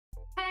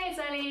Hi, it's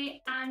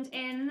Ellie, and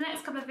in the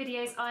next couple of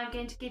videos I'm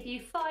going to give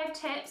you 5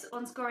 tips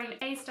on scoring an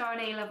A-star in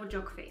A-level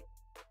geography.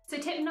 So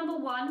tip number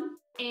 1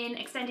 in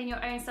extending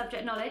your own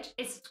subject knowledge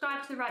is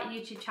subscribe to the right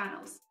YouTube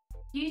channels.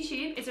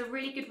 YouTube is a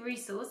really good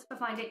resource for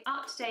finding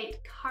up-to-date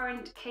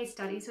current case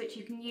studies which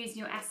you can use in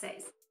your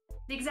essays.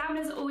 The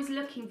examiners are always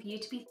looking for you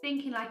to be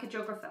thinking like a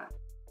geographer.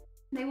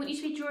 They want you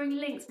to be drawing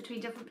links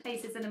between different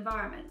places and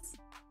environments.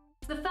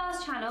 So the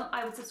first channel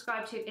I would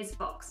subscribe to is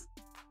Vox.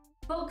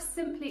 Vox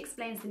simply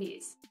explains the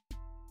news.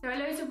 There are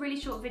loads of really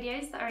short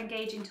videos that are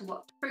engaging to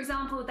watch. For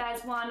example,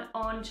 there's one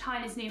on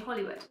China's new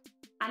Hollywood,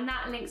 and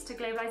that links to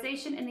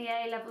globalization in the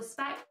A-level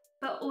spec,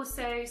 but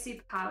also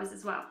superpowers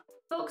as well.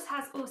 Vox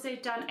has also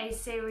done a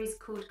series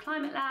called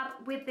Climate Lab.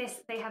 With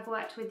this, they have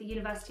worked with the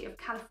University of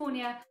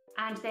California,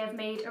 and they have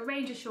made a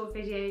range of short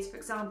videos, for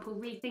example,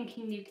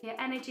 rethinking nuclear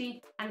energy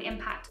and the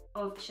impact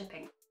of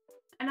shipping.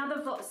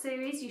 Another Vox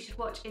series you should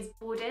watch is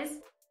Borders.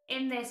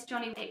 In this,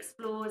 Johnny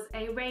explores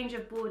a range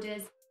of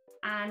borders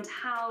and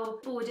how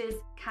borders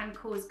can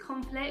cause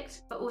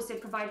conflict, but also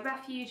provide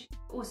refuge,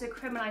 also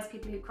criminalise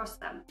people who cross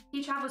them.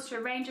 He travels to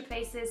a range of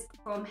places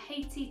from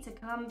Haiti to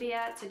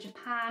Colombia to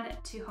Japan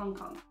to Hong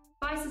Kong.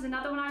 Vice is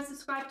another one I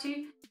subscribe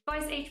to.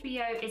 Vice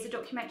HBO is a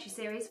documentary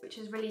series which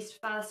is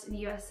released first in the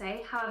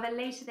USA, however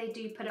later they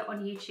do put it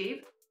on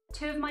YouTube.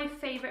 2 of my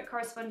favourite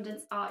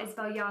correspondents are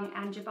Isabel Young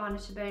and Jabana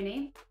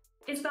Taboni.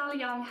 Isabel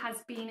Young has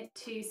been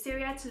to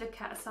Syria to look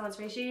at Assad's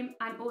regime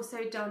and also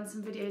done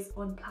some videos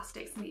on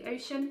plastics in the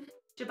ocean.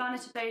 Jabana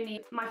Taboni,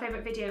 my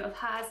favourite video of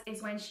hers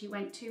is when she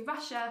went to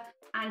Russia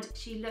and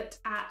she looked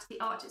at the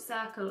Arctic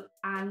Circle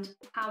and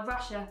how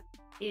Russia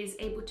is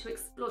able to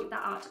exploit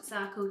that Arctic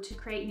Circle to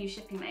create new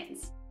shipping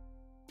lanes.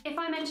 If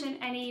I mention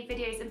any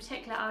videos in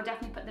particular, I'll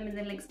definitely put them in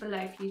the links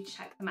below for you to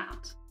check them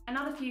out.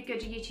 Another few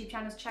good YouTube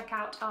channels to check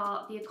out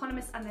are The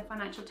Economist and The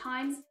Financial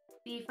Times.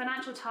 The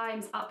Financial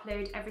Times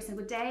upload every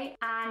single day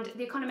and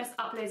The Economist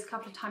uploads a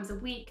couple of times a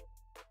week.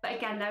 But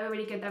again, they're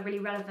really good, they're really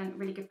relevant,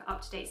 really good for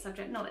up-to-date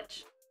subject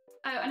knowledge.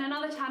 Oh, and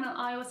another channel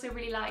I also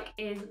really like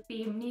is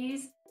Beam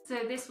News. So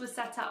this was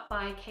set up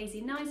by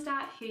Casey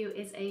Neistat, who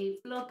is a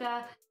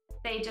vlogger.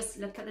 They just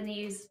look at the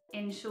news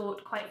in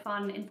short, quite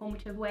fun,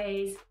 informative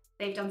ways.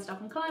 They've done stuff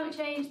on climate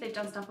change, they've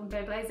done stuff on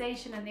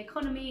globalization and the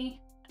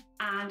economy,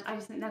 and I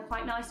just think they're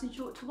quite nice and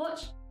short to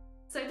watch.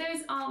 So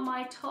those are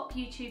my top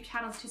YouTube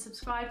channels to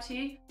subscribe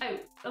to. Oh,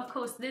 of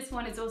course, this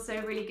one is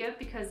also really good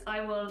because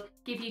I will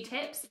give you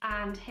tips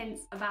and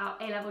hints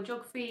about A-level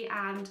geography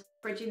and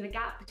bridging the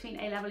gap between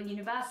A-level and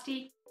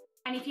university.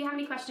 And if you have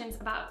any questions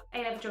about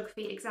A-level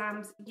geography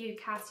exams,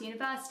 UCAS,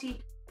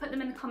 university, put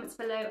them in the comments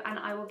below and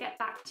I will get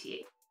back to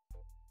you.